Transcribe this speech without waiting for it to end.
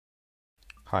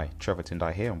Hi, Trevor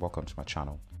Tindai here and welcome to my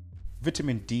channel.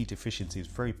 Vitamin D deficiency is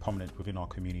very prominent within our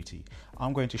community.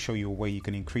 I'm going to show you a way you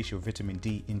can increase your vitamin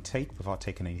D intake without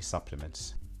taking any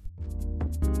supplements.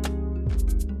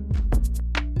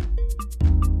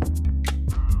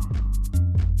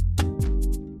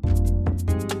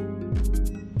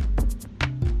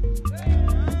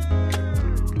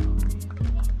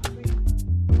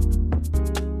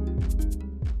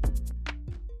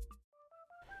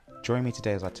 Join me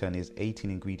today as I turn these 18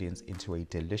 ingredients into a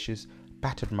delicious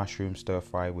battered mushroom stir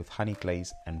fry with honey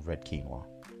glaze and red quinoa.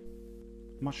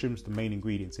 Mushrooms, the main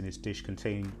ingredients in this dish,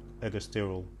 contain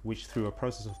ergosterol, which through a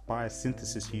process of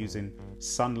biosynthesis using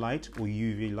sunlight or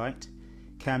UV light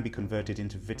can be converted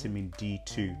into vitamin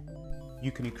D2.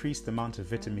 You can increase the amount of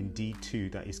vitamin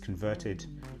D2 that is converted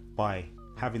by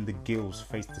having the gills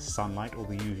face the sunlight or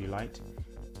the UV light,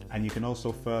 and you can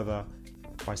also further,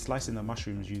 by slicing the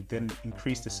mushrooms, you then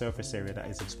increase the surface area that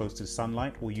is exposed to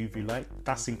sunlight or UV light.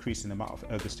 That's increasing the amount of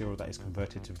ergosterol that is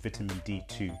converted to vitamin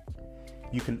D2.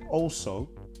 You can also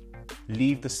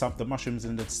leave the mushrooms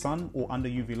in the sun or under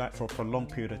UV light for a prolonged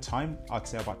period of time, I'd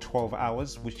say about 12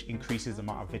 hours, which increases the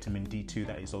amount of vitamin D2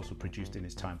 that is also produced in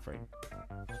this time frame.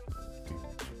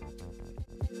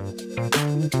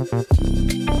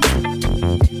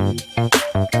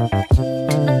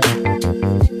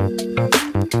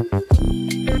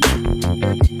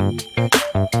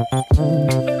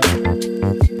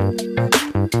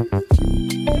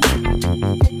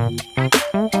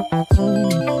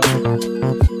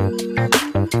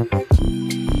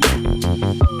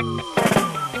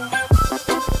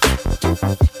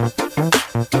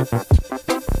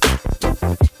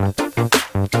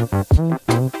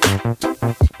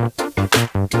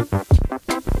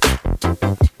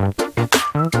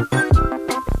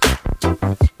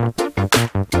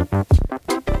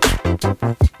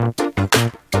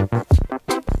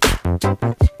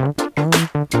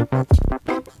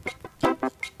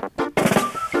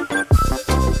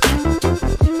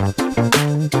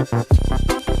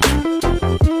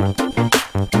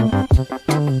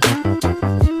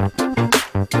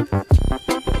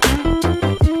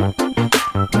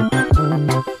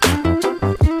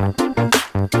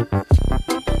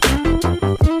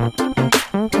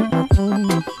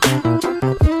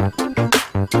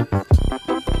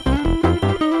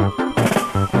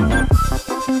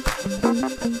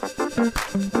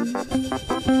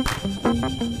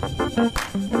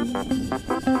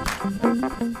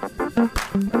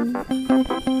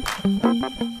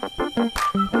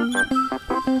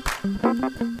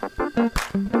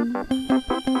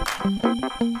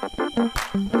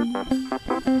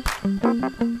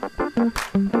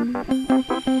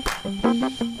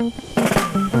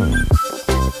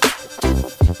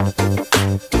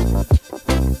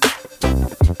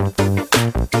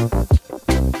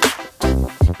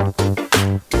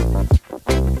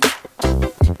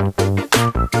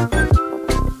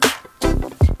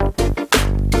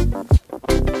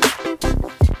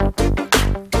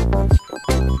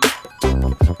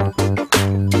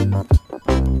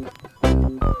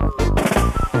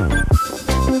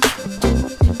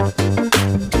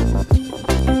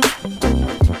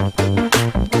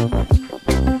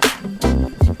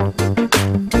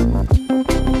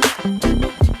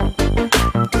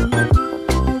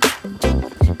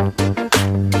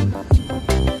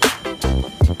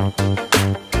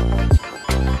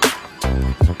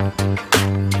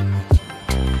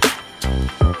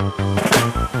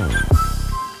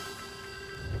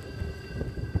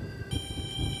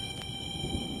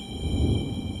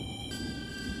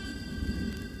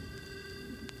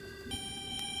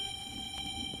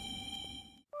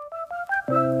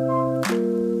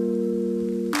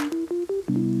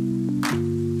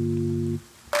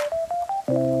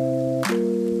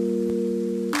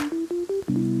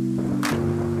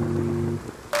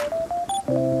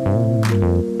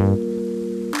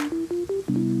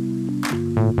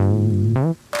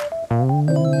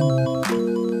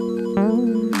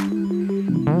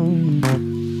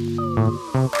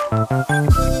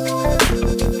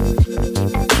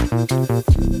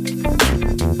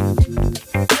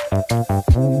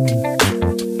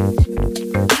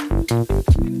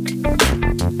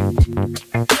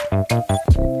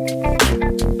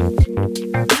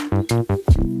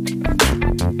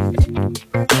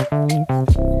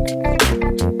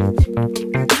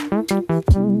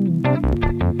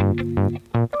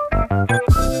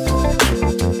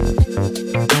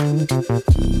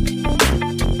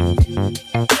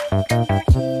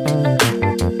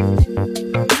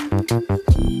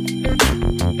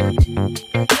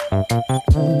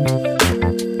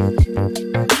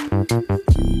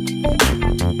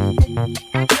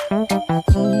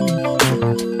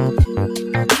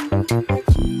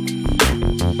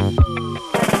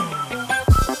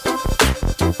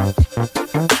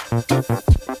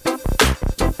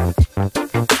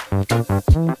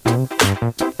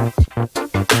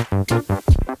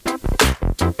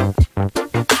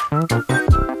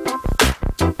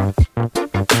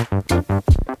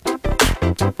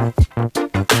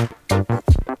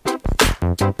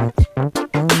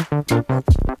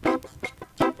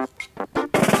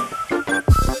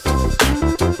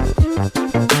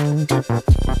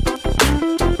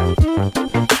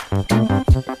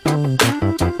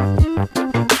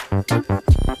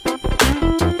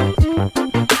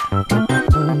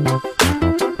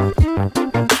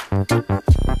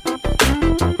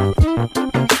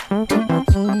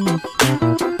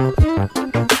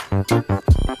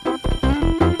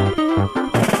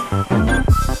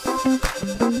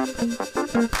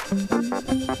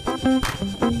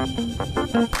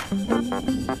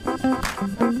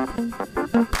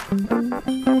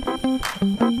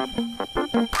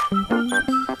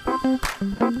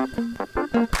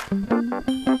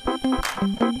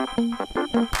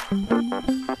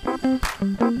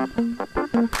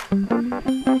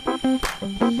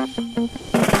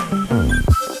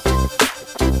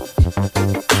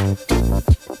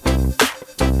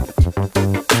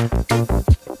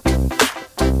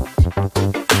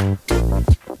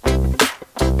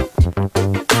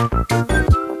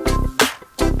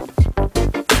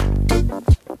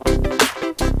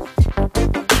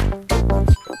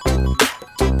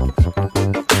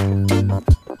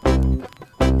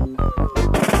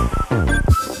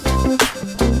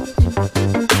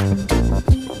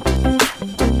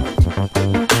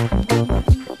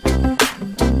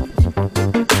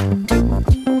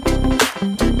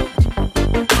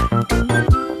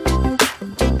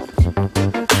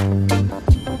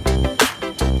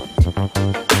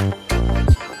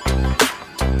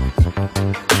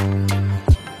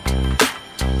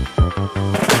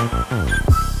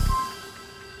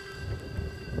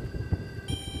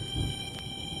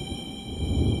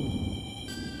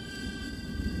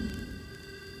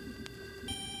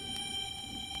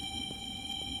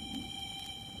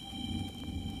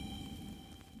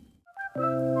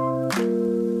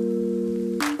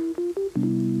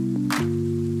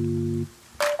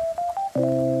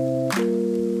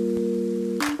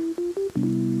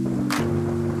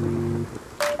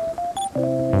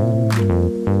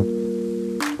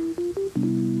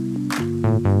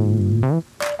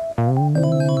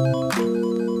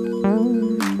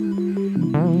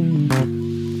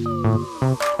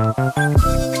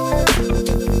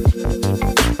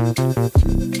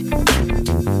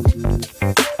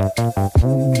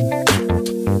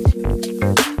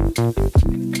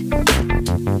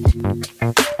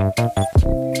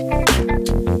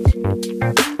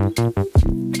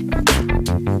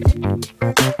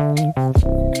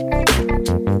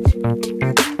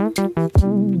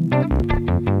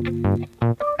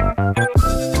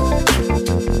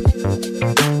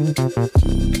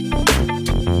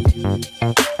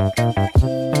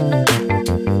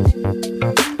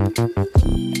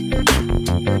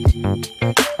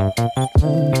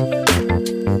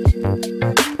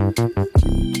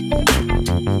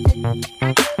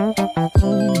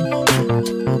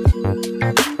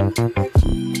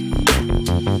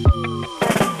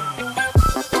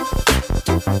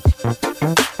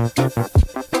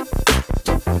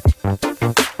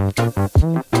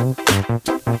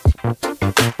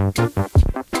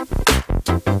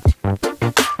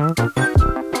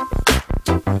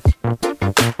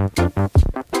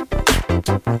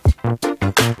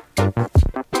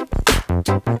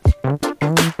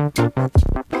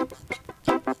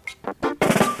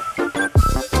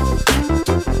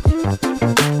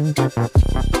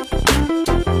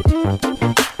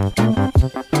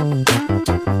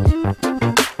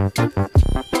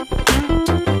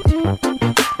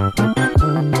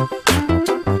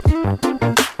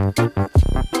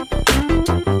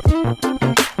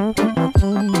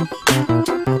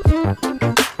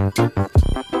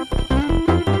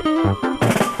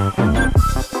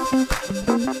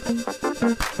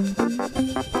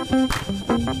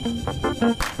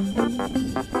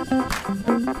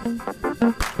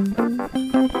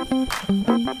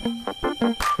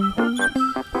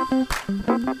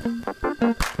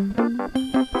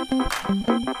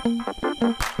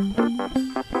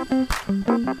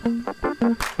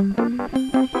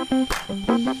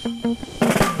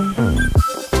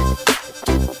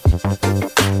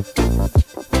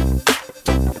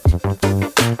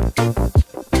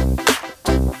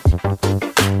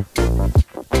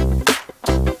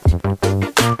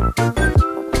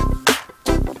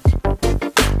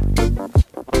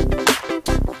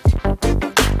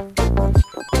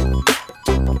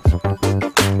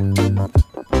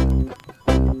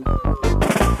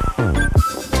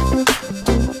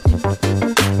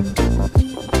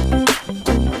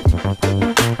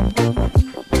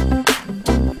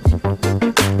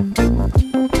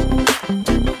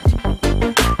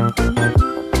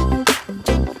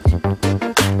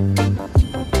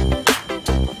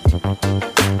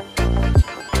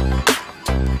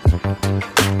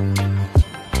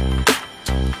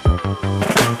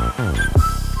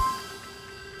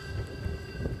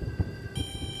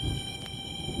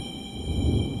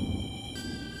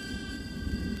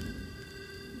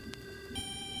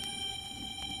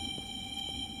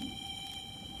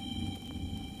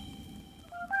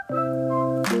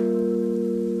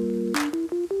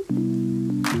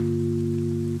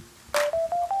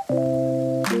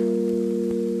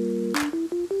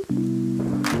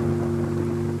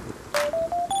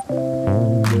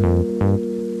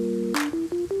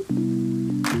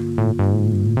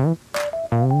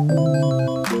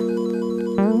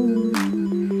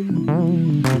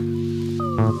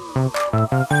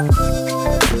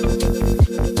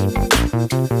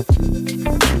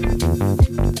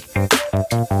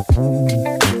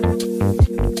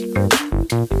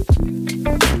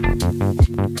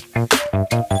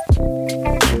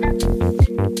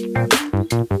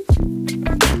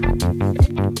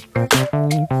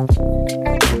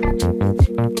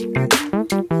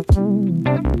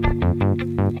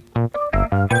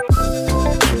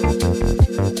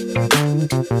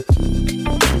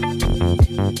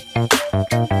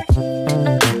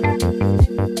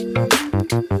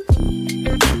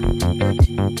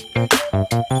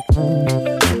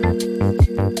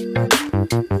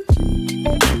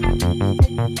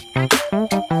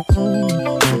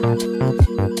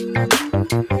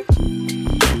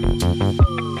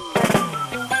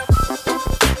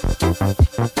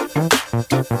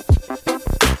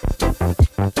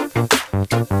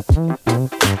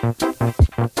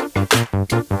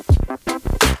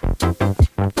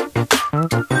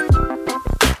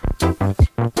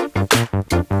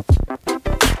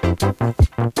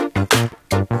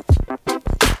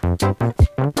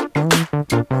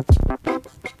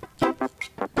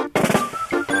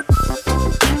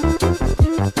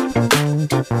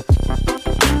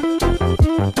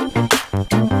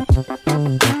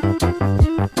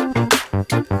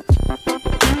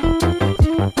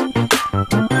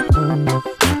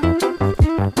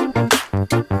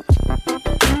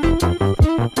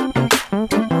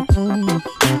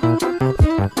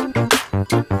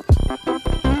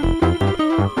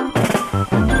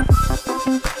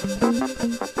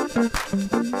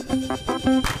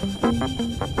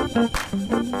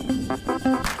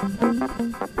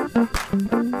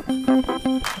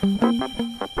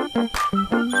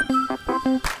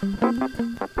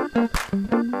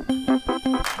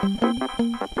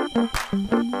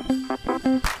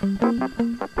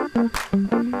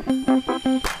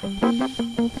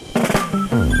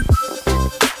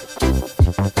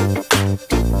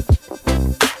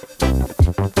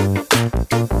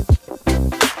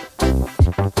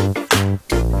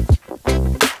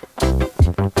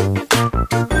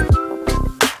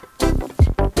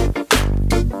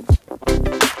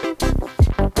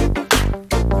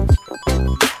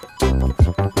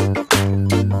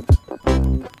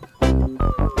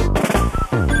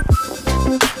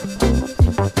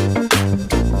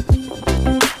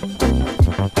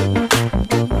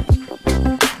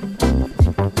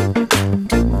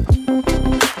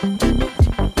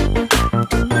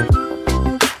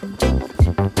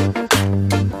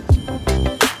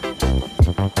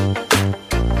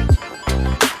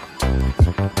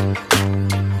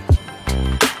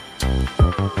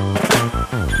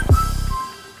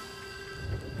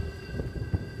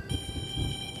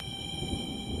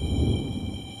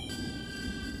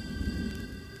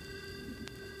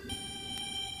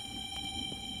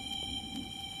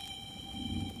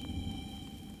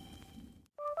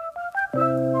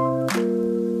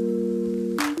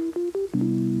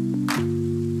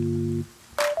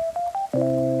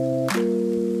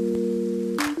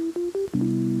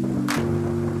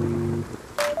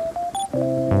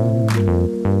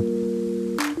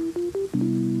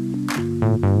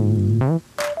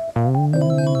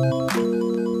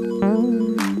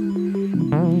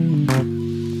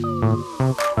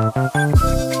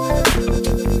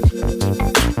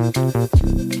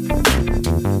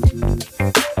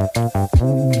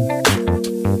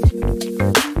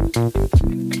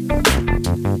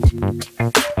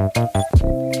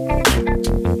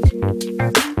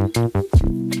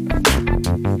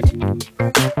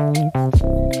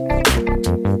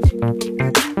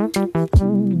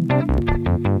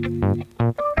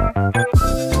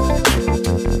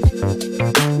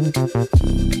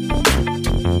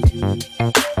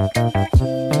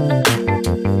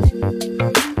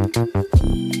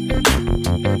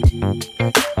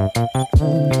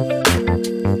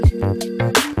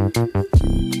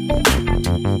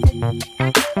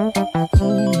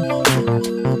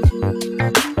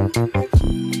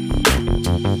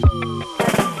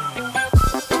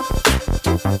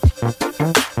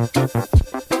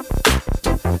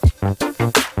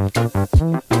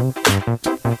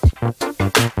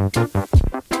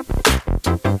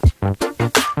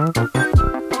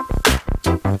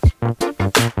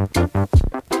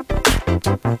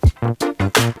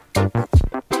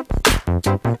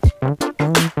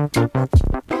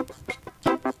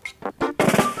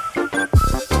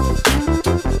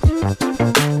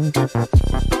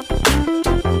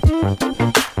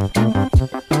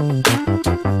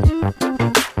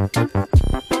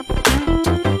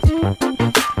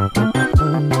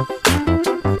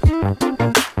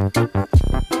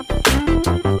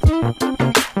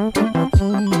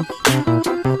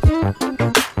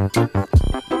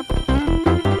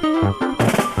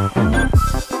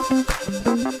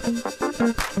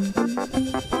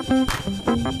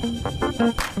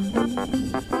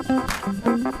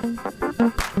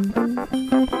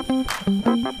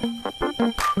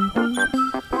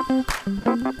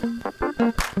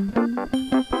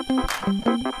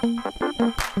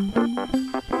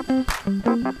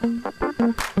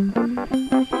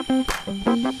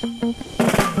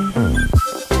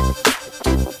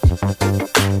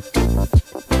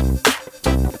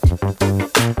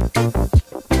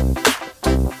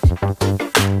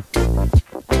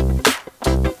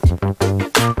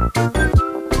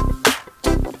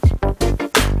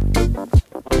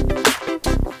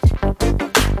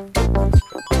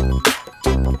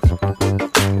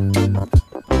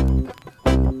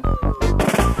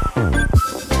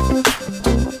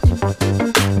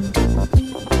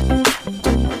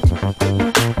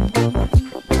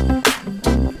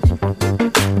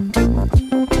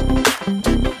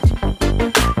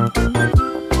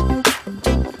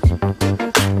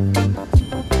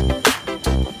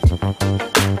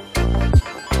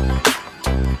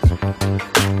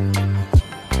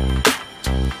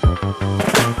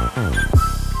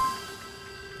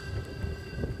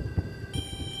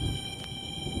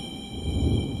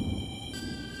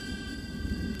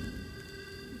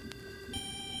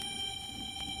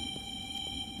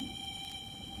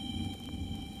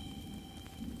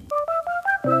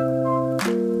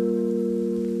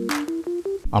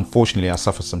 Unfortunately, I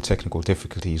suffered some technical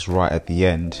difficulties right at the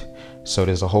end, so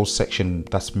there's a whole section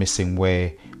that's missing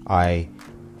where I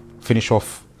finish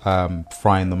off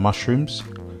frying the mushrooms,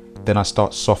 then I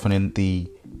start softening the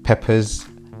peppers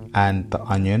and the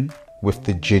onion with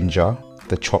the ginger,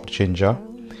 the chopped ginger,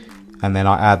 and then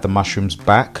I add the mushrooms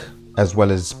back, as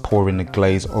well as pouring the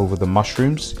glaze over the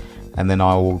mushrooms, and then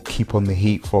I will keep on the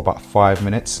heat for about 5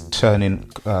 minutes, turning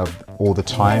all the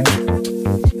time.